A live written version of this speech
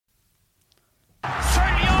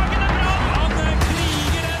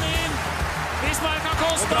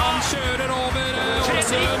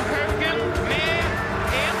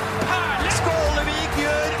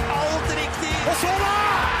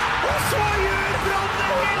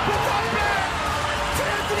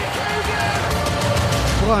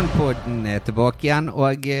Brannpodden tilbake igjen,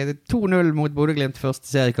 og 2-0 mot Bodø/Glimt første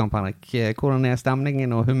seriekamp, Henrik. Hvordan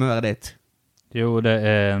stemningen og humøret ditt? Jo, det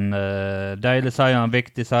en deilig seier, en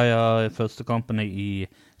viktig seier I første kampene I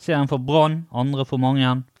serien for Brann, andre for mange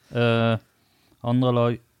andre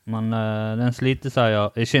lag, men det en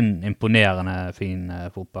sliteseier, ikke en imponerende fin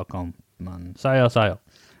fotballkamp, men seier.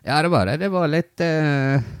 Ja, det var det. Det var litt,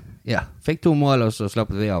 fikk 2 mål og så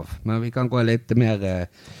slappet vi av, men vi kan gå litt mer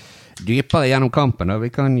dypere gjennom kampen, og vi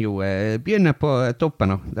kan jo begynne på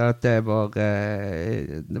toppen. Det var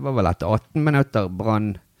vel etter 18 minutter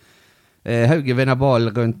Brann. Hauge vinner ball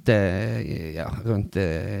rundt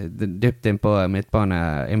dypt inn på midtbane,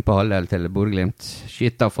 inn på halvdel til Bodø/Glimt.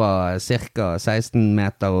 Skyter fra cirka 16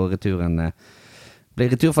 meter, og returen blir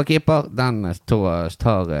retur fra keeper. Den tar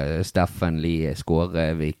Steffen Lie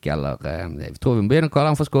Skårevik, eller jeg tror vi må begynne å kalle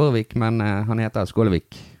han for Skårevik, men han heter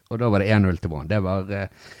Skålevik. Og da var det 1-0 til Brann.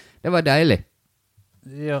 Det var deilig.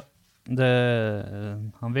 Ja,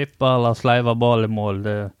 han vipper eller sleiver ball I mål.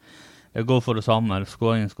 Det går for det samme.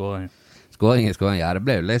 Skåring. Skåring, ja. Det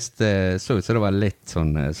ble jo litt, så ut så det var litt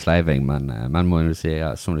sånn sleiving, men må du si,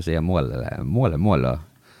 ja, som du sier, mål.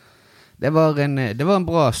 Det var en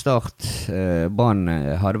bra start. Brann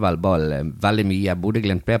hadde vel ball veldig mye.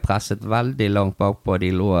 Bodø/Glimt ble presset veldig langt bakpå.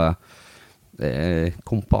 De lå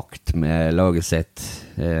kompakt med laget sitt,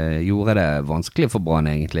 gjorde det vanskelig for Brann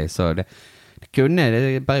egentlig, så det kunne,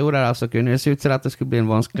 I perioder der så kunne det se ut som dette skulle bli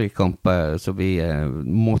en vanskelig kamp, så vi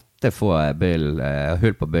måtte få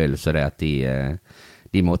hull på bøyl, så det at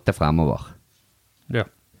de måtte fremover. Ja.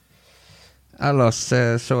 Ellers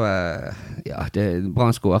så,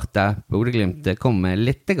 Brann skårte, Bodø/Glimt kom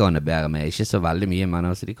litt bedre med, ikke så veldig mye, men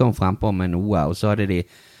altså, de kom frem på med noe, og så hadde de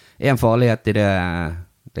en farlighet I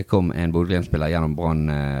det kom en Bodø/Glimt-spiller gjennom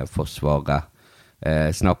Brann-forsvaret,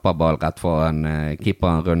 snapper ball rett foran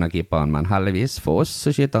keeperen, runder keeperen, men heldigvis for oss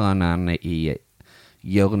så skyter han I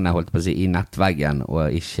hjørnet, holdt på å si, I nettveggen,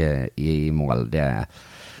 og ikke I mål.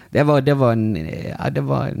 Det var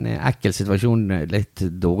en ekkel situasjon, litt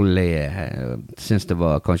dårlig. Synes det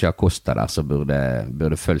var kanskje Acosta der som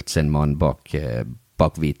burde følt sin mann bak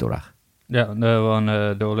Vito der. Ja, det var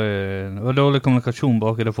en dårlig kommunikasjon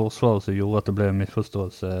bak I det forsvaret som gjorde at det ble en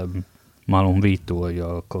misforståelse mellom Vito og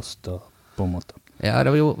Acosta på en måte. Ja,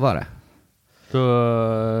 det var det. Så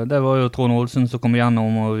det var jo Trond Olsen som kom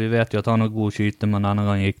igjennom, og vi vet jo at han har god skyte, men denne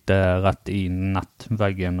gang gikk det rett I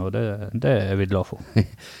nettveggen, og det vi glad for.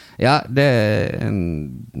 Ja, det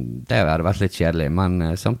hadde vært litt kjedelig,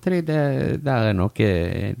 men samtidig der noe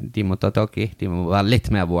de må ta tak I. De må være litt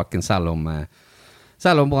mer våken, selv om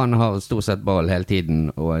Brann har stort sett ball hele tiden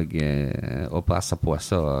og presser på,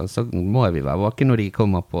 så må vi være våken når de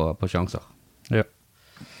kommer på sjanser. Ja.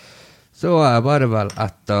 Så var det vel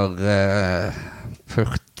etter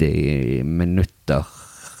 40 minutter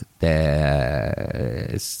det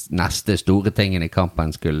neste store tingen I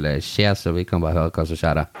kampen skulle skje, så vi kan bare høre hva som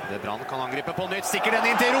skjedde. Brann kan angripe på nytt, stikker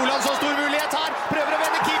den inn til Roland, så stor mulighet her, prøver å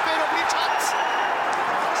vende keeper og blir tatt.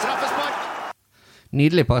 Straffespark.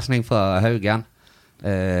 Nydelig passning fra Haugen.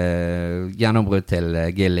 Gjennombrudd til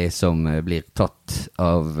Gilly som blir tatt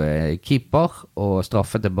av keeper, og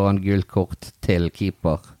straffet til Brann, gult kort til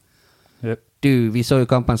keeper. Yep. Vi så jo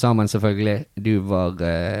kampen sammen selvfølgelig. Du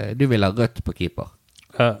ville ha rødt på keeper.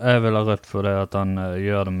 Jeg vil ha rødt for det at han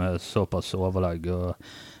gjør det med såpass overlegg, og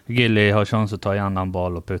Gilly har sjanse å ta igjen den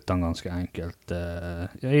ball og putte den ganske enkelt.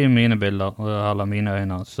 I mine bilder, eller mine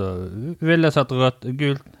øyne, så vil jeg sette rødt.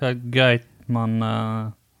 Gult, helt greit, men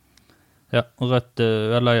rødt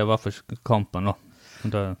ødelegger I hvert fall kampen da.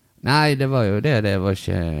 Nei, det var jo det. Det ble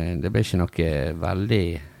ikke noe veldig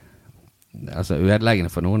ødeleggende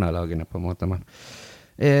for noen av lagene på en måte, men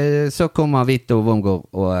så kommer Vito Wormgård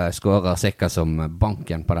og skårer sikkert som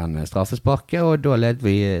banken på den straffesparket, og da leder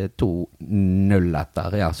vi 2-0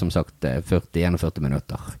 etter, som sagt 41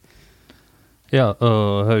 minutter. Ja,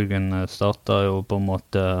 og Haugen starter jo på en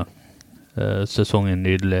måte sesongen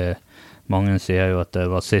nydelig. Mange sier jo at det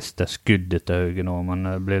var siste skuddet til Haugen nå, men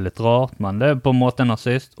det blir litt rart, men det på en måte en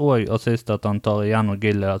assist, og assist at han tar igjen og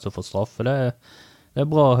Gilly altså får straffe. Det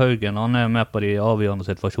bra Haugen, han med på de avgjørende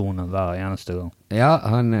situasjonene hver eneste gang. Ja,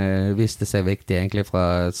 han viste seg viktig egentlig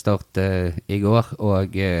fra start I går,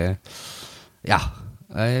 og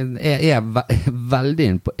veldig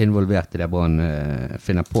involvert I det Brann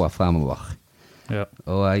finner på fremover. Ja.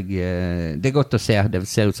 Og det godt å se, det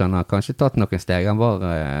ser ut som han har kanskje tatt noen steg.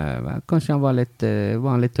 Kanskje han var litt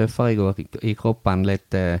tøffere I går I kroppen,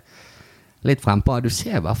 litt frempå. Du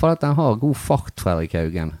ser I hvert fall at han har god fart, Fredrik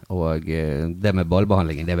Haugen, og det med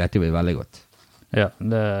ballbehandlingen, det vet vi veldig godt. Ja,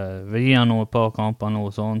 vi gir han et par kamper nå,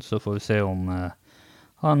 så får vi se om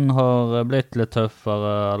Han har blitt litt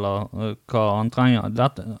tøffere, eller hva han trenger.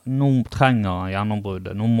 Nå trenger han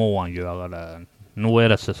gjennombruddet, nå må han gjøre det. Nå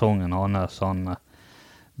det sesongen hans, han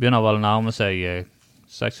begynner vel å nærme seg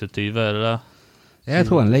 26, det det? Jeg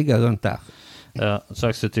tror han ligger rundt der. Ja,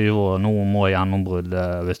 26 år, nå må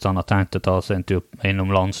gjennombruddet hvis han har tenkt å ta seg en tur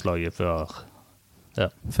innom landslaget før. Ja.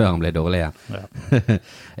 Før han blir dårlig igjen. Ja.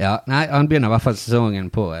 Ja, nei, han begynner i hvert fall sesongen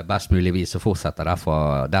på best mulig vis og fortsetter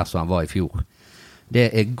derfra der som han var i fjor. Det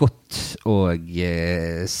godt å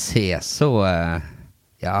se så,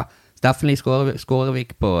 ja, Steffen Lie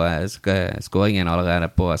Skårevik på skåringen allerede,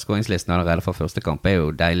 på skåringslisten allerede fra første kamp,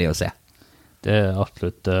 jo deilig å se. Det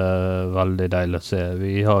absolutt veldig deilig å se.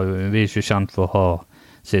 Vi ikke kjent for å ha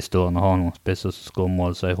siste årene, ha noen spisser som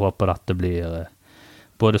skårer, så jeg håper dette blir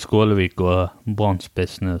både Skålevik og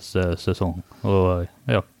Brannspissenes sesong. Og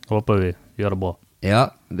ja, håper vi gjør det bra. Ja,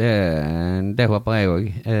 det håper jeg også.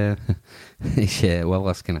 Ikke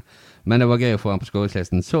overraskende. Men det var gøy å få han på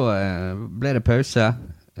skåringslisten. Så ble det pause.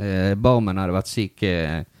 Barmen hadde vært syk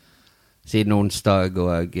siden onsdag,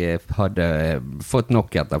 og hadde fått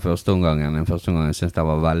nok etter første omgangen. Den første omgangen synes jeg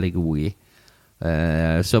var veldig god i.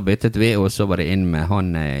 Så byttet vi, og så var det inn med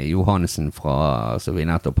han Johansen som vi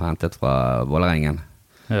nettopp hentet fra Vålerengen.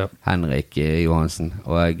 Ja. Henrik Johansen.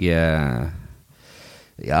 Og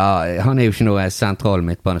ja, han jo ikke noe sentral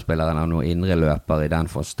midtbanespiller eller noe indre løper i den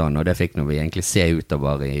forstand, og det fikk vi egentlig se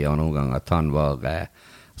utover i andre omgang, at han var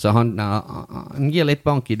så han gir litt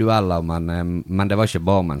bank i dueller, men det var ikke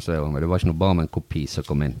Barmen, det var ikke noe Barmen-kopi som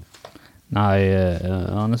kom inn. Nei,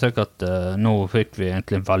 han sikkert nå fikk vi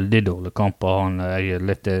egentlig en veldig dårlig kamp, og jeg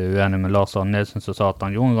litt uenig med Lars Arnesen som sa at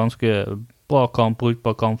han gjorde en ganske bra kamp,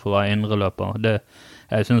 brukbar kamp for å være indre løper.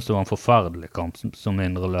 Jeg synes det var en forferdelig kamp som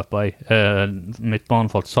indre løper.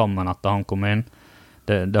 Midtbanen falt sammen etter han kom inn.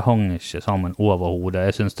 Det hang ikke sammen over hodet.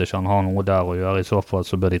 Jeg synes ikke han har noe der å gjøre. I så fall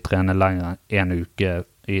så bør de trene lenger enn en uke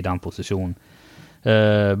i den posisjonen.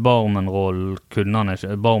 Barmen-rollen kunne han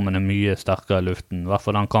ikke. Barmen mye sterkere i luften. I hvert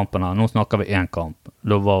fall den kampen her. Nå snakker vi en kamp.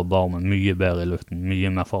 Da var Barmen mye bedre i luften.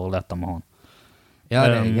 Mye mer farligheter med han. Ja,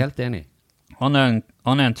 det jeg helt enig. Han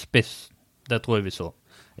en spiss. Det tror jeg vi så.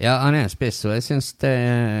 Ja, han en spiss, og jeg synes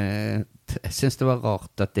det var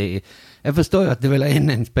rart at jeg forstår jo at de vil ha inn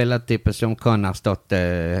en spillertype som kan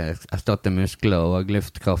erstatte muskler og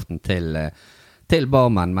luftkraften til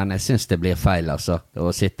Barmen, men jeg synes det blir feil altså, å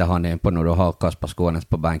sitte han inn på når du har Kasper Skånes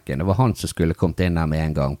på benken. Det var han som skulle kommet inn der med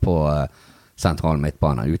en gang på sentral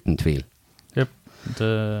midtbane, uten tvil. Jep,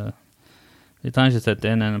 vi trenger ikke sette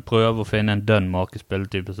inn prøve å finne en dønn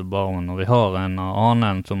makespilletype som Barmen, når vi har en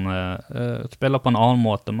annen som spiller på en annen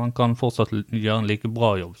måte, man kan fortsatt gjøre en like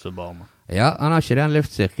bra jobb som Barmen. Ja, han har ikke den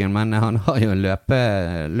luftstyrken, men han har jo en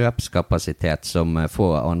løpskapasitet som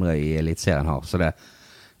få andre i Elitserien har, så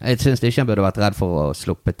jeg synes ikke han burde vært redd for å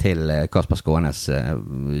sluppe til Kasper Skånes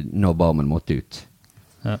når Barmen måtte ut.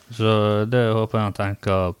 Ja, så det håper jeg han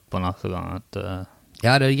tenker på neste gang, at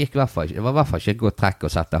ja, det gikk det var i hvert fall ikke et godt trekk å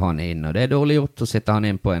sette han inn, og det dårlig gjort å sitte han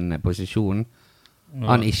inn på en posisjon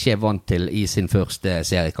han ikke vant til i sin første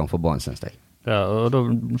seriekamp for Brann, synes jeg. Ja, og da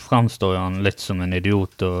fremstår han litt som en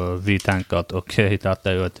idiot, og vi tenker at ok,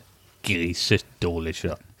 dette jo et griset dårlig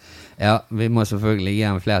kjørt. Ja, vi må selvfølgelig gi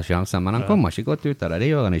ham flere sjanser, men han kommer ikke godt ut av det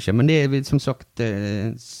gjør han ikke, men det som sagt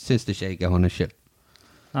synes det ikke han skyld.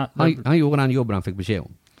 Han gjorde den jobben han fikk beskjed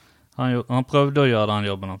om. Han prøvde å gjøre den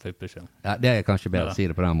jobben han fikk beskjed. Ja, det kanskje bedre å si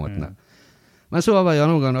det på den måten. Men så var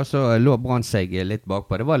noen gang så lå Brann seg litt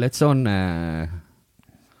bakpå. Det var litt sånn,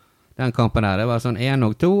 den kampen der, det var sånn 1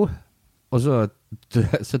 og 2, og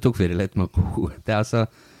så tok vi det litt med ro.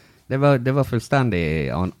 Det var fullstendig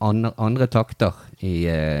andre takter i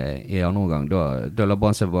andre gang. Da la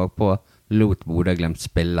Brann seg bakpå, lot Bodø-Glimt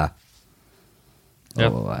spille.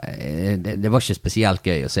 Og det var ikke spesielt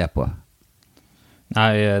gøy å se på.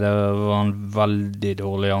 Nei, det var en veldig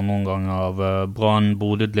dårlig andre omgang av Brann.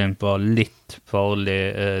 Bodø-Glimt var litt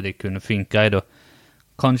farlig. De kunne fint greid å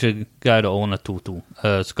ordne 2-2.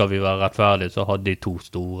 Skal vi være rettferdige, så hadde de 2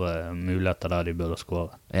 store muligheter der de burde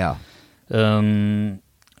skåre. Ja.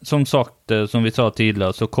 Som sagt, som vi sa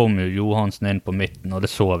tidligere, så kom jo Johansen inn på midten, og det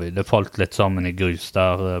så vi. Det falt litt sammen i grus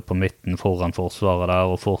der på midten foran forsvaret der,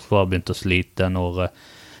 og forsvaret begynte å slite når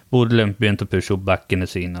Bodø-Glimt begynte å pushe opp bekkene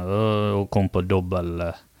sine og kom på dobbel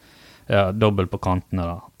på kantene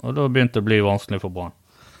der. Og da begynte det å bli vanskelig for Brann.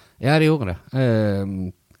 Ja, det gjorde det.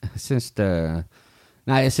 Jeg synes det...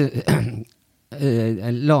 Nei, jeg synes...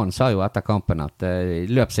 Lan sa jo etter kampen at de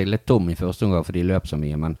løp seg litt tom i første omgang fordi de løp så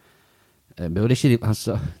mye, men burde ikke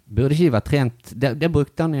de vært trent... Det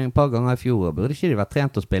brukte han et par ganger i fjor, burde ikke de vært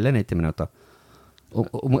trent å spille 90 minutter?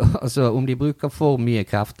 Altså, om de bruker for mye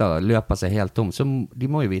krefter, løper seg helt tom, så de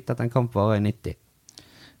må jo vite at en kamp varer i 90.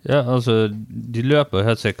 Ja, altså, de løper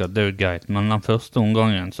helt sikkert, det er jo greit, men den første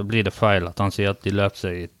omgangen så blir det feil at han sier at de løper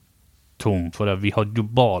seg tom, for vi hadde jo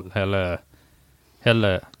ball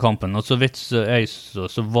hele kampen, og så vidt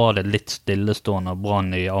så var det litt stillestående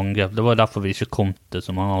Brann i angrep. Det var derfor vi ikke kom til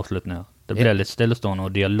så mange avslutninger. Det ble litt stillestående,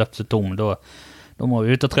 og de har løpt seg tom, da må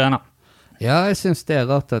vi ut og trene. Ja, jeg synes det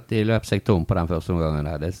rart at de løp seg tom på den første omgangen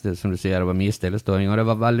der. Det, som du sier, det var mye stillestående, og det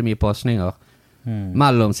var veldig mye passninger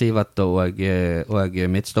mellom Sivert og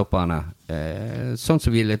midtstopperne. Sånn som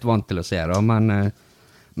vi er litt vant til å se da, men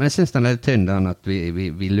jeg synes den er litt tynn den at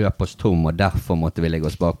vi løp oss tom, og derfor måtte vi legge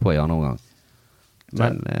oss bakpå i andre omgang.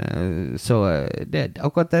 Men så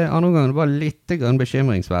akkurat det andre omgangen var litt grann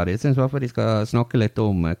bekymringsverdig. Jeg synes i hvert fall de skal snakke litt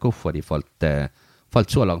om hvorfor de falt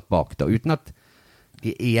så langt bak da, uten at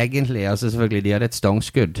de egentlig, altså selvfølgelig de hadde et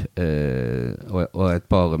stangskudd og et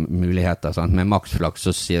par muligheter, sant? Med maksflaks,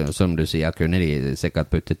 så, som du sier, kunne de sikkert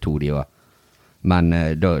puttet 2 de også. Men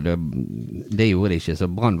det gjorde de ikke, så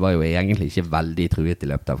Brann var jo egentlig ikke veldig truet i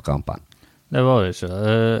løpet av kampen. Det var det ikke.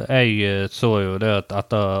 Jeg så jo det at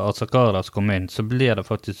etter at Zakaras kom inn, så ble det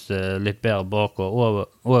faktisk litt bedre bakover,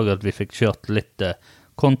 og at vi fikk kjørt litt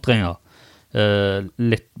kontringer.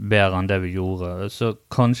 Litt bedre enn det vi gjorde. Så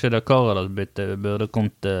kanskje det Karadas-byttet burde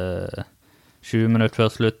kommet 20 minutter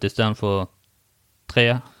før slutt i stedet for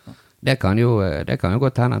 3. Det kan jo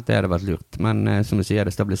godt hende at det hadde vært lurt, men som du sier,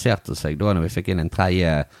 det stabiliserte seg da når vi fikk inn en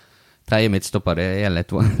tredje midtstopper. Det er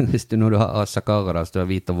litt hvis du når du har Zakaras, du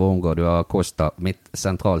har Vitor Wormgård, du har Costa midt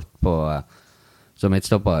sentralt på som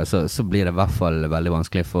midtstopper, så blir det i hvert fall veldig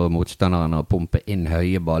vanskelig for motstanderne å pumpe inn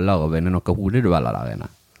høye baller og vinne noen hodedueller der inne.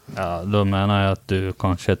 Ja, da mener jeg at du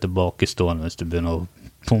kanskje er tilbakestående hvis du begynner å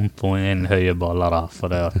pumpe inn høye baller der,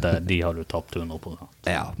 for det at de har du tapt 100%.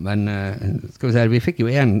 Ja, men skal vi si, vi fikk jo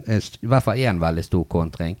i hvert fall en veldig stor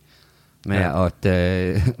kontring med at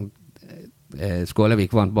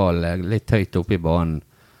Skålevik vant ball litt høyt oppe i banen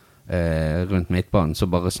rundt midtbanen, så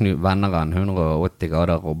bare vender han 180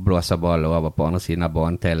 grader og blåser ball over på andre siden av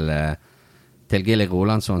banen til Gilly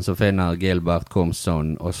Rolandsson, så finner Gilbert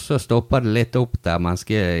Komson, og så stopper det litt opp der mens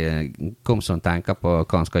Komson tenker på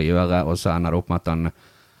hva han skal gjøre, og så ender det opp med at han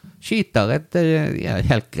skyter et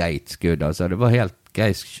helt greit skudd. Altså, det var helt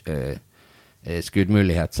greit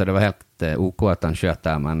skuddmulighet, så det var helt ok at han skjøt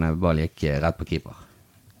der, men ballen gikk rett på keeper.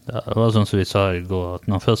 Ja, det var sånn som vi sa i går, at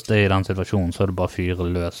når først er i den situasjonen, så er det bare fyre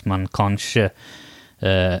løs, men kanskje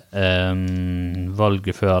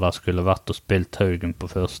valget før det skulle vært å spilt Haugen på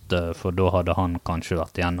første, for da hadde han kanskje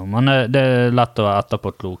vært igjennom. Men det er lett å være etterpå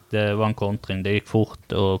klok. Det var en kontring, det gikk fort,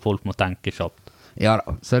 og folk må tenke kjapt. Ja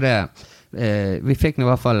da, så det vi fikk nå i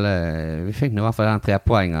hvert fall den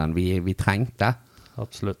 3-poengeren vi trengte.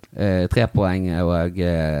 Absolutt. 3 poeng og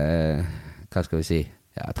hva skal vi si?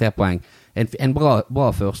 Ja, 3 poeng. En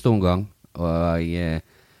bra første omgang, og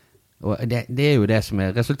det er jo det som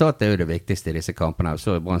resultatet er jo det viktigste i disse kampene.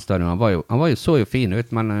 Så i Brann stadion, han så jo fin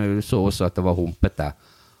ut, men du så også at det var humpete,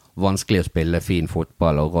 vanskelig å spille fin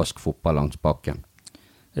fotball og rask fotball langs bakken.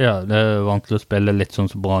 Ja, det er vanskelig å spille litt sånn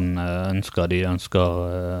som Brann ønsker. De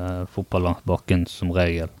ønsker fotball langs bakken som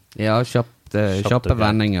regel. Ja, kjappe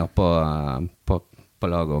vendinger på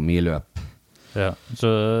laget og mye løp. Ja, så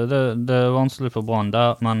det er vanskelig for Brann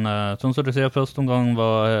der, men sånn som du sier, første omgang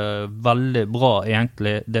var veldig bra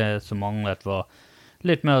egentlig. Det som manglet var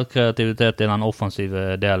litt mer kreativitet i den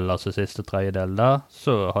offensive delen, altså siste tredjedel der.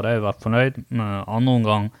 Så hadde jeg vært fornøyd, men andre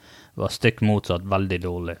omgang var stikk motsatt veldig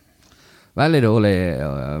dårlig. Veldig dårlig,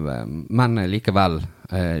 men likevel,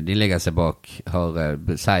 de ligger seg bak, har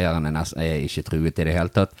seieren er ikke truet i det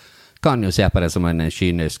hele tatt. Kan jo se på det som en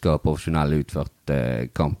kynisk og profesjonell utført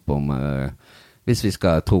kamp om hvis vi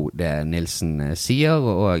skal tro det Nilsen sier,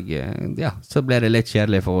 og ja, så ble det litt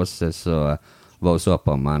kjedelig for oss så var så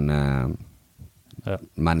på, men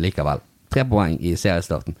likevel 3 poeng i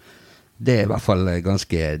seriestarten, det er i hvert fall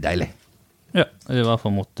ganske deilig. Ja, i hvert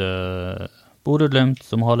fall mot Bodø/Glimt,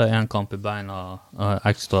 som hadde en kamp i beina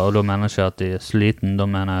ekstra, og da mener jeg ikke at de er sliten, da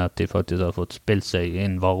mener jeg at de faktisk har fått spilt seg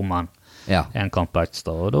inn varmen en kamp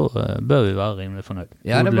ekstra, og da bør vi være rimelig fornøyd.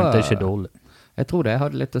 Bodø/Glimt er ikke dårlig. Jeg tror det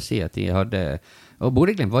hadde litt å si at de hadde, og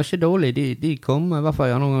Bodø/Glimt var ikke dårlig, de kom, i hvert fall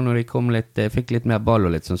ja, noen ganger når de kom litt, fikk litt mer ball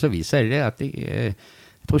og litt sånn, så viser de det at jeg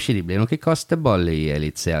tror ikke de blir noen kasteball i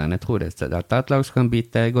elitserien. Jeg tror det er et lag som kan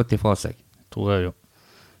bite godt ifra seg. Tror jeg jo.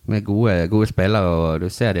 Med gode spillere, og du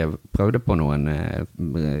ser de prøvde på noen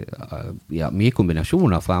mye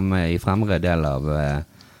kombinasjoner i fremre del av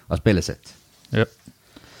spillet sitt. Ja.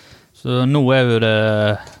 Så nå er jo det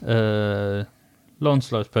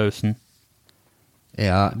landslagspausen.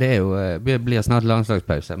 Ja, det er jo, blir snart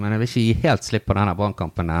landslagspause, men jeg vil ikke gi helt slipp på denne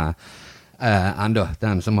brannkampen enda,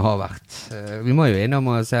 den som har vært. Vi må jo innom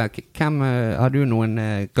og se, har du noen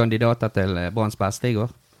kandidater til Branns beste i går?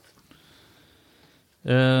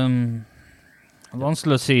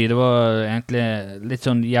 Vanskelig å si, det var egentlig litt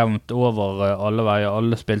sånn jevnt over alle veier,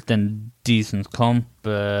 alle spilte en decent kamp.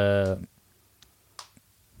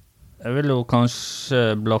 Jeg vil jo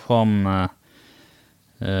kanskje bla fram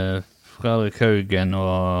Fredrik Haugen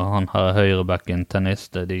og han her høyrebacken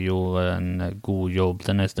Tenniste, de gjorde en god jobb.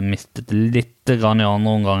 Tenniste mistet litt grann i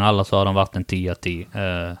andre omgang, ellers hadde han vært en 10 av 10.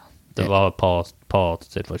 Det var et par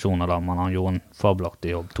situasjoner der, men han gjorde en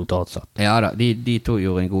fabelaktig jobb totalt sett. Ja da, de to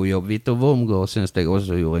gjorde en god jobb. Vito Wormgård synes jeg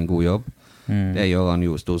også gjorde en god jobb. Det gjør han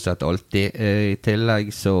jo stort sett alltid. I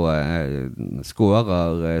tillegg så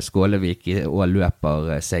skårer Skålevik og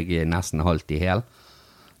løper seg nesten halvt i hel.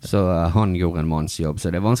 Så han gjorde en mannsjobb. Så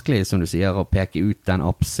det er vanskelig, som du sier, å peke ut den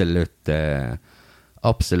absolutt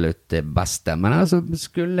beste. Men altså,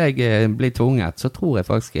 skulle jeg bli tvunget, så tror jeg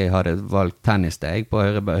faktisk jeg hadde valgt Tennisteg på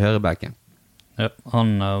høyrebacken. Ja,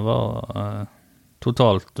 han var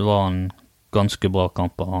totalt var en ganske bra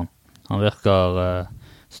kamp av han. Han virker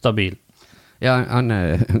stabil. Ja, han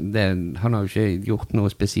har jo ikke gjort noe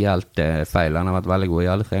spesielt feil. Han har vært veldig god i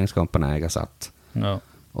alle treningskampene jeg har sett. Ja.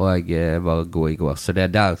 Og jeg var god i går. Så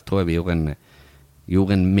det der tror jeg vi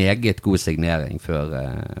gjorde en meget god signering før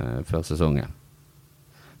sesongen.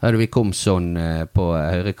 Hørte vi kom sånn på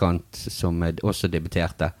høyrekant som også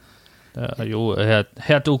debuterte. Jo,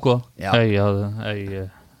 helt ok. Ja. Jeg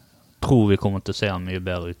tror vi kommer til å se han mye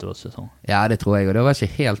bedre utover sesongen. Ja, det tror jeg. Og det var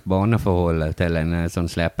ikke helt baneforholdet til en sånn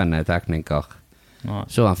slepende tekniker. Nei.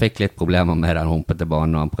 Så han fikk litt problemer med den humpete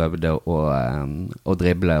banen når han prøvde å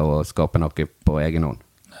drible og skape noe på egen hånd.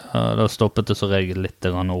 Ja, da stoppet det så regel litt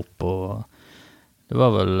opp, og det var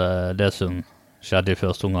vel det som skjedde i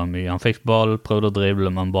første omgang mye. Han fikk ball, prøvde å drible,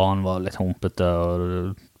 men banen var litt humpete,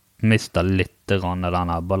 og mistet litt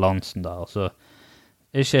denne balansen der. Så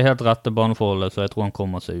ikke helt rette baneforholdet, så jeg tror han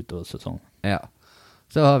kommer seg ut av sesongen. Ja.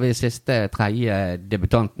 Så har vi tredje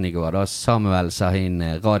debutanten i går, da, Samuel Sahin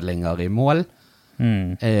Radlinger i mål.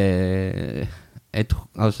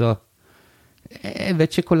 Jeg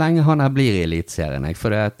vet ikke hvor lenge han blir i elitserien, for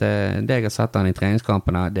det jeg har sett han i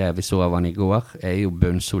treningskampene, det vi så av han i går, jo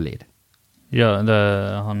bunnsolid. Ja,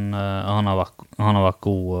 han har vært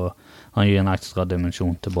god, og han gir en ekstra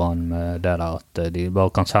dimensjon til Brann med det der, at de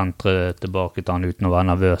bare kan sentre tilbake til han uten å være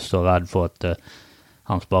nervøs og redd for at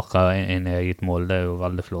han sparker inn i eget mål. Det jo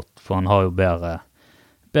veldig flott, for han har jo bedre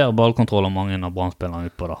ballkontroll enn mange av Brann-spillerne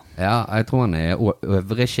utpå da. Ja, jeg tror han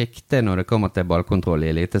øvre skikte når det kommer til ballkontroll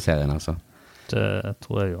i eliteserien, altså. Det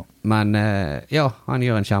tror jeg jo. Men ja, han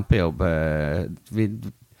gjør en kjempejobb.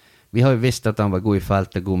 Vi har jo visst at han var god i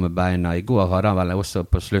feltet, god med beina. I går hadde han vel også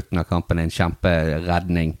på slutten av kampen en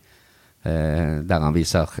kjemperedning, der han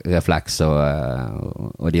viser refleks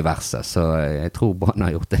og diverse. Så jeg tror Brann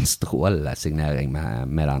har gjort en strålende signering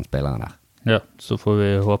med den spilleren der. Ja, så får vi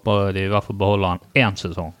håpe de i hvert fall beholder han 1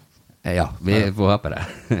 sesong. Ja, vi får håpe det.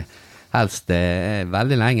 Helst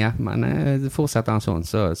veldig lenge, men fortsetter han sånn,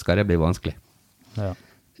 så skal det bli vanskelig. Ja.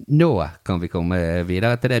 Nå kan vi komme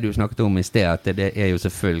videre til det du snakket om i sted, at det jo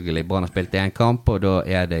selvfølgelig Brann har spilt 1 kamp, og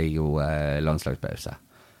da det jo landslagspause.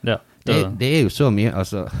 Ja. Det jo så mye,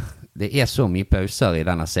 altså, det så mye pauser i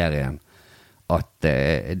denne serien, at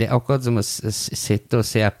det akkurat som å sitte og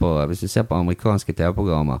se på, hvis du ser på amerikanske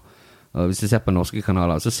TV-programmer, og hvis du ser på norske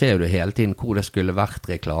kanaler, så ser du hele tiden hvor det skulle vært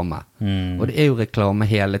reklame. Og det jo reklame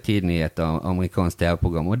hele tiden i et amerikansk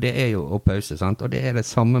TV-program, og det jo og pause, sant? Og det det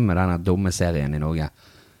samme med denne dumme serien i Norge.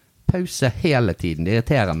 Pause hele tiden, det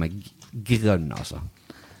irriterer meg grønn, altså.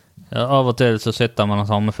 Ja, av og til så sitter man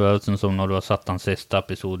den samme følelsen som når du har sett den siste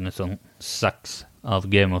episoden i sånn 6 av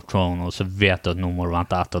Game of Thrones, og så vet du at nå må du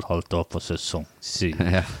vente 1,5 år på sesong 7.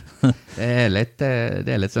 Ja.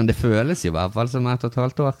 Det litt sånn, det føles jo i hvert fall som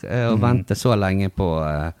 1,5 år å vente så lenge på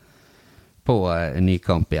en ny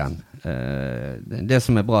kamp igjen. Det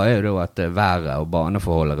som bra jo da at været og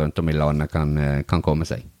baneforholdet rundt om i landet kan komme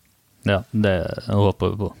seg. Ja, det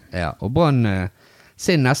håper vi på. Ja, og Brann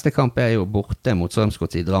sin neste kamp jo borte mot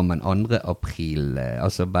Strømsgods i Drammen 2. april,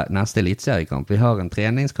 altså neste elitseriekamp. Vi har en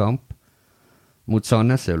treningskamp mot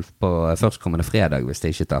Sandnes Ulf på førstkommende fredag, hvis det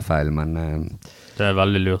ikke tar feil, men det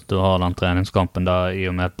veldig lurt å ha den treningskampen der, i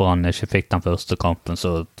og med at Brann ikke fikk den første kampen,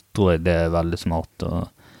 så tror jeg det veldig smart å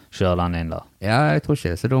kjøre den inn der. Ja, jeg tror ikke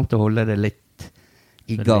det er så dumt å holde det litt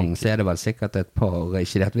i gang, så det vel sikkert et par,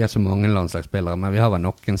 ikke det at vi har så mange landslagsspillere, men vi har vel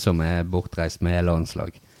noen som bortreist med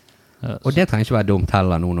landslag. Ja, og det trenger ikke være dumt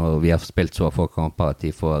heller nå når vi har spilt så få kamper, at de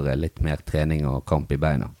får litt mer trening og kamp i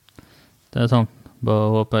beina. Det sant. Bare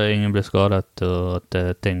håper ingen blir skadet, og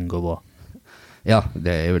at ting går bra. Ja,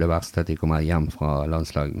 det jo det verste at de kommer hjem fra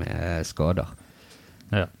landslag med skader.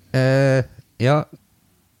 Ja. Ja,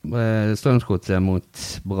 Strømsgodset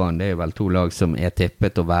mot Brann, det jo vel to lag som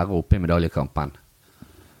tippet å være oppe i medaljekampen.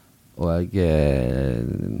 Og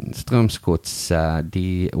Strømsgodset,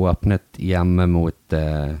 de åpnet hjemme mot,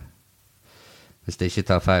 hvis det ikke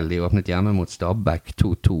tar feil, de åpnet hjemme mot Stabæk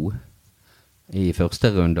 2-2 i første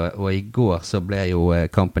runde, og i går så ble jo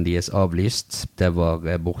kampen deres avlyst. Det var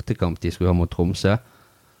bortekamp de skulle ha mot Tromsø,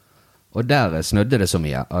 og der snødde det så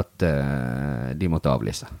mye at de måtte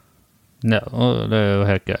avlyse. Ja, og det jo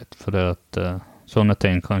helt greit, for det at sånne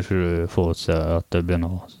ting kan ikke du forutse at det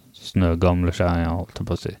begynner å snø gamle skjæringer, holdt jeg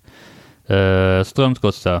på å si.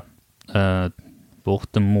 Strømsgodset,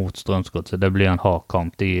 borte mot Strømsgodset, det blir en hard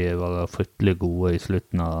kamp. De var fryktelig gode i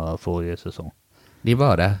slutten av forrige sesong. De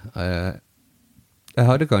var det. Jeg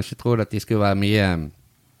hadde kanskje trodd at de skulle være mye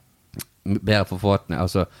bedre forfatende,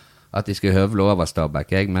 altså at de skulle høvle over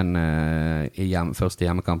Stabæk, men i første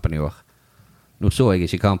hjemmekampen i år. Nå så jeg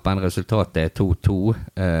ikke kampen, resultatet 2-2,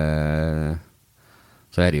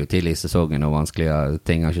 så det jo tidlig i sesongen og vanskelige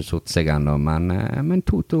ting har ikke satt seg ennå, men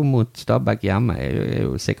 2-2 mot Stabæk hjemme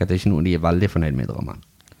jo sikkert ikke noe de veldig fornøyd med i Drammen.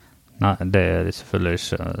 Nei, det de selvfølgelig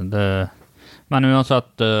ikke. Men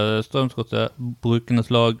uansett, Strømsgodset, brukernes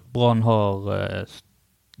lag, Brann har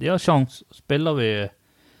sjans. Spiller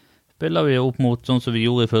vi opp mot sånn som vi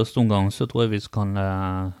gjorde i første omgang, så tror jeg vi kan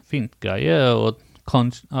fint greie å ta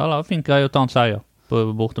en seier på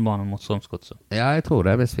bortebanen mot Strømsgodset. Ja, jeg tror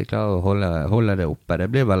det, hvis vi klarer å holde det oppe. Det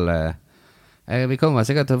blir vel vi kommer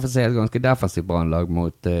sikkert til å få se et ganske defensivt Brannlag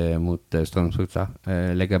mot Strømsgodset.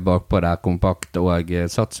 Ligger bakpå der kompakt og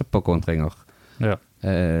satser på kontringer. Ja.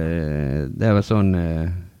 Det vel sånn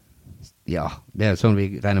det sånn vi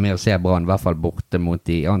regner med å se Brann, i hvert fall borte mot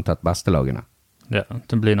de antatt beste lagene. Ja,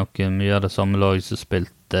 det blir nok mye av det samme laget som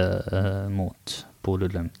spilte mot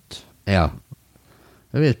Bodø/Glimt. Ja.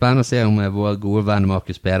 Det blir spennende å se om vår gode venn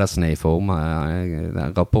Markus Pedersen i form.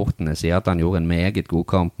 Rapportene sier at han gjorde en meget god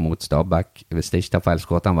kamp mot Stabæk. Hvis det ikke tar feil,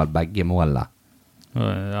 skåret han vel begge målene.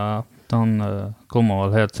 Ja, han kommer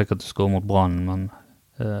vel helt sikkert til å skåre mot Brann, men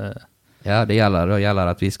ja, da gjelder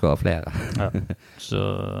det at vi skal ha flere. Ja, så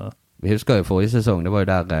vi husker jo forrige sesong, det var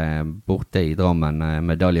jo der borte i Drammen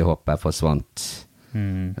medaljehoppet forsvant.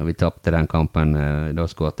 Og vi tappte den kampen, da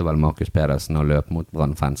skårte vel Markus Pedersen og løp mot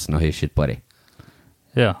Brannfansen og hysjet på dem.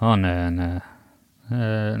 Ja, han en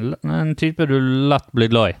type du lett blir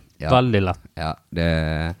glad i. Ja. Veldig lett. Ja,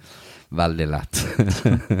 det veldig lett.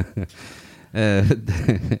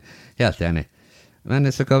 Helt enig.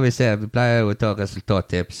 Men så kan vi se, vi pleier jo å ta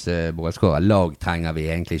resultattips, målskårer. Lag trenger vi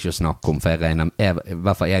egentlig ikke å snakke om, for i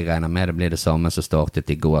hvert fall jeg regner med det blir det samme som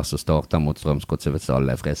startet i går, som startet mot Strømsgodset hvis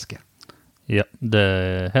alle friske. Ja, det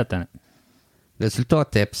helt enig.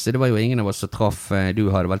 Resultattips, det var jo ingen av oss som traff. Du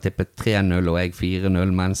hadde vel tippet 3-0 og jeg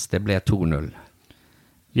 4-0, mens det ble 2-0.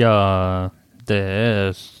 Ja,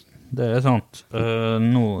 det sant.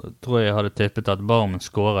 Nå tror jeg hadde tippet at Barmen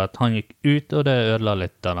skåret. Han gikk ut, og det ødela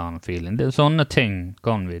litt av den filen. Sånne ting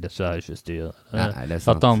kan vi dessverre ikke styre. Nei, det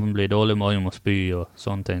sant. At han blir dårlig med å spy og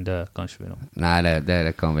sånne ting, det kan ikke vi da. Nei,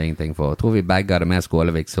 det kan vi ingenting for. Jeg tror vi begge hadde med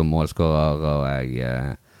Skålevik som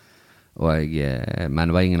målskårer, men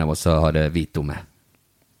det var ingen av oss som hadde Vito med.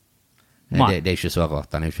 Det ikke så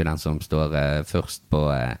rart. Han ikke den som står først på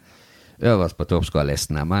øverst på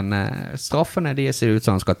toppskårerlistene, men straffene de ser ut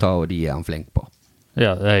som han skal ta, og de han flink på.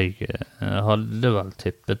 Ja, jeg hadde vel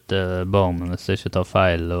tippet Barmen hvis jeg ikke tar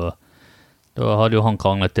feil, og da hadde jo han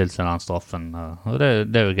kranglet til seg den straffen, og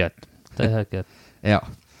det jo greit. Det helt greit. Ja.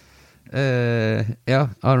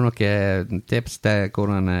 Har du noen tips til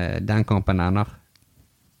hvordan den kampen ender?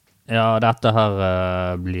 Ja, dette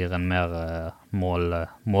her blir en mer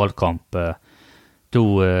målkamp.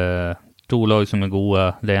 To lag som gode.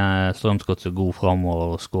 Det Strømsgodset god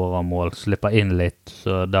fremover og skårer mål, slipper inn litt,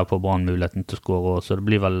 så der får Brann muligheten til å skåre også. Så det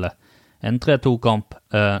blir vel en 3-2-kamp.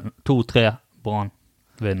 2-3, Brann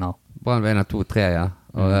vinner. Brann vinner 2-3, ja.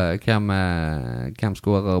 Og hvem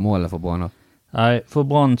skårer målet for Brann da? Nei, for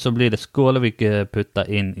Brann så blir det Skålevik putta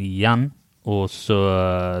inn igjen, og så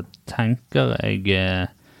tenker jeg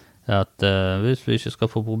at hvis vi ikke skal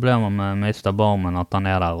få problemer med Mr. Barmen, at han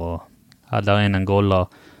der og heller inn en goller,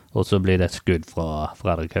 og så blir det et skudd fra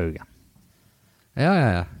Fredrik Haugen.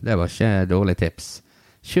 Ja. Det var ikke dårlig tips.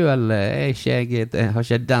 Selv har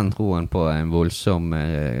ikke den troen på en voldsom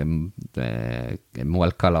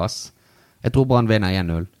målkalas. Jeg tror Brann vinner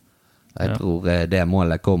 1-0. Jeg tror det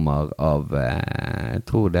målet kommer av jeg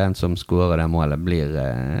tror den som skårer det målet blir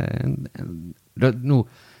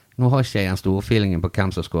nå Nå har ikke jeg den store feelingen på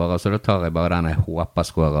hvem som skårer, så da tar jeg bare den jeg håper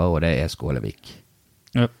skårer, og det Skålevik.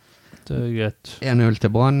 Ja, det greit. 1-0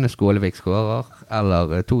 til Brann, Skålevik skårer,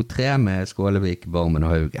 eller 2-3 med Skålevik, Barmen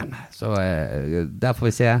og Haugen. Så der får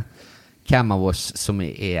vi se hvem av oss som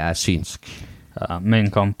synsk. Ja,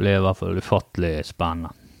 min kamp blir I hvert fall ufattelig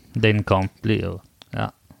spennende. Din kamp blir jo,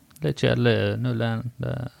 litt kjedelig 0-1.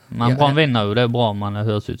 Men Brann vinner jo, det bra, men det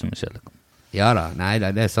høres ut som en kjedelig kamp. Ja da, nei,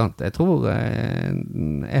 det sant. Jeg tror,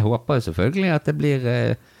 jeg håper jo selvfølgelig at det blir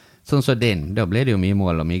sånn som din. Da blir det jo mye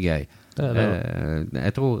mål og mye gøy. Det.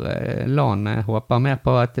 Jeg tror Lan håper mer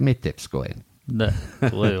på at mitt tips går inn. Det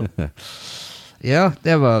tror jeg jo. Ja,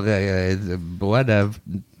 det var både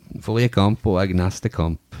forrige kamp og neste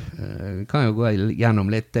kamp. Kan jo gå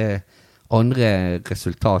gjennom litt andre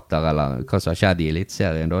resultater, eller hva som har skjedd I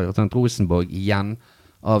Elitserien. Da sånn Rosenborg igjen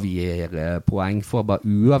avgir poeng, får bare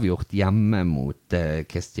uavgjort hjemme mot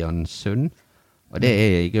Kristiansund. Og det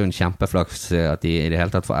I grunnen kjempeflaks at de I det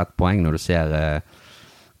hele tatt får 1 poeng når du ser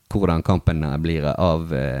hvordan kampen blir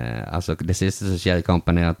av. Altså det siste som skjer I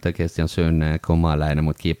kampen at Kristiansund kommer alene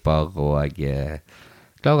mot keeper og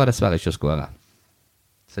klarer dessverre ikke å skåre.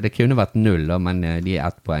 Så det kunne vært 0 da, men de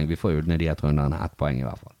 1 poeng. Vi får jo de rundene 1 poeng I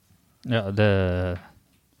hvert fall. Ja, det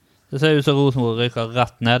ser ut som Rosenborg rykker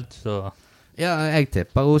rett ned, så... Ja, jeg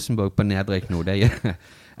tipper Rosenborg på nedrykk nå.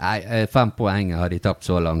 Nei, 5 poeng har de tapt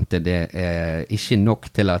så langt. Det ikke nok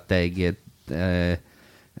til at jeg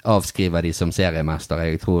avskriver de som seriemester.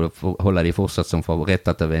 Jeg tror holder de fortsatt som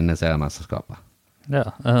favoritter til å vinne seriemesterskapet. Ja,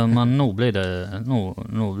 men nå blir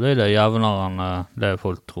det jevnere enn det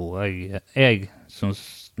folk tror. Jeg som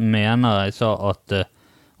mener jeg sa at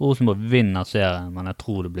Rosenborg vinner serien, men jeg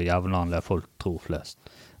tror det blir jevnere enn det folk tror flest.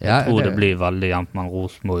 Jeg tror det blir veldig jevnt med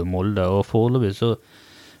Rosenborg og Molde, og foreløpig så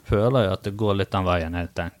føler jeg at det går litt den veien jeg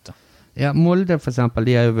tenkte. Ja, Molde for eksempel,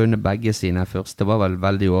 de har jo vunnet begge sine først. Det var vel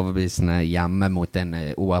veldig overbevisende hjemme mot en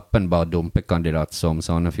åpenbar dumpekandidat som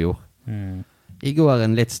Sandefjord. I går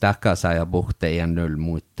en litt sterkere seier borte 1-0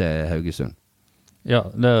 mot Haugesund. Ja,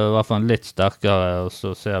 det I hvert fall litt sterkere, og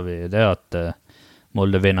så ser vi det at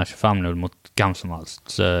Molde vinner 25-0 mot hvem som helst.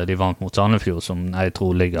 Så de vant mot Sandefjord, som jeg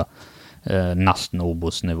tror ligger nesten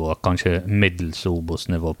Obos-nivå, kanskje middels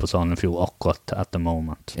Obos-nivå på Sandefjord akkurat etter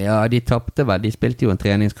moment. Ja, de tappte vel. De spilte jo en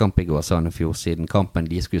treningskamp I går, Sandefjord, siden kampen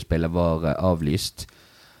de skulle spille var avlyst.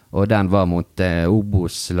 Og den var mot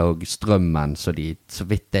Obos-lag Strømmen, så de, så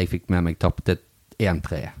vidt jeg fikk med meg, tappte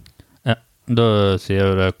 1-3. Ja, da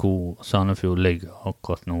sier jo det hvor Sandefjord ligger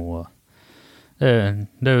akkurat nå.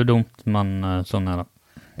 Det jo dumt, men sånn det.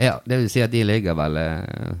 Ja, det vil si at de ligger vel...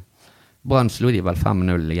 Brann slo de vel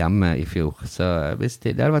 5-0 hjemme I fjor, så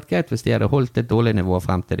det hadde vært greit hvis de hadde holdt et dårlig nivå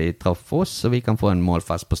frem til de traff oss, så vi kan få en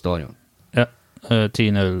målfest på stadion. Ja,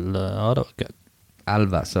 10-0 hadde vært gøy.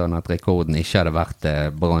 11, sånn at rekorden ikke hadde vært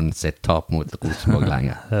Brann sitt tap mot Rosenborg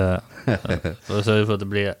lenger. For å sørge for at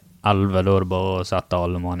det blir 11, da det bare å sette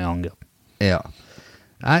alle mann I angrep. Ja.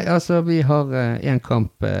 Nei, altså vi har en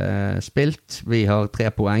kamp spilt, vi har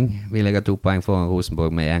 3 poeng, vi ligger 2 poeng foran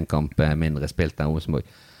Rosenborg med en kamp mindre spilt enn Rosenborg.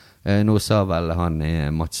 Nå sa vel han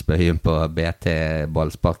Mats Bøyen på BT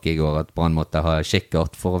Ballspark I går at Brann måtte ha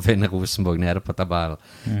kikkert for å finne Rosenborg nede på tabellen.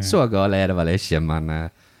 Så gale det vel ikke, men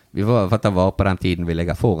vi får ta vare på den tiden vi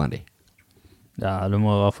ligger foran de. Ja, du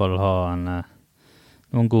må I hvert fall ha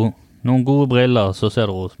noen gode briller, så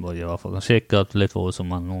ser du Rosenborg I hvert fall. Kikkert litt for oss,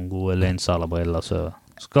 men noen gode linser eller briller, så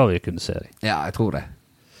skal vi kunne se dem. Ja, jeg tror det.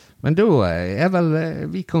 Men da vel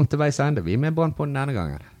vi kom til veis ende, vi med Brann på denne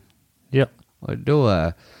gangen. Ja. Og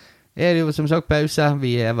da... det jo som sagt pause,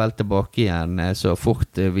 vi vel tilbake igjen så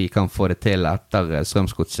fort vi kan få det til etter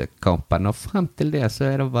Strømsgodskampen, og frem til det så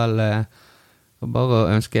det vel bare å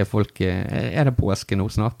ønske folk, det påske nå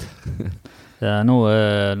snart? Ja, nå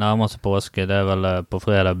nærmer seg påske, det vel på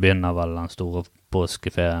fredag begynner vel den store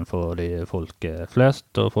påskeferien for de folk flest,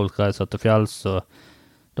 og folk reiser til fjells, så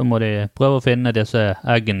da må de prøve å finne disse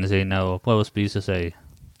eggene sine og prøve å spise seg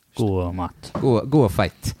god mat. God og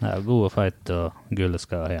feit. Ja, god og feit, og gullet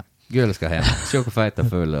skal hjem. Gullet skal hjem. Sjokk og feit og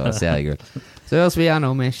full og seriegull. Så høres vi igjen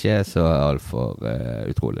om ikke så alt for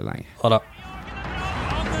utrolig lenge. Ha det.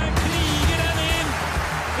 Han kriger den inn.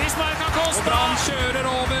 Hvis man kan koste. Og Brann kjører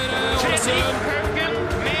over Ålesund.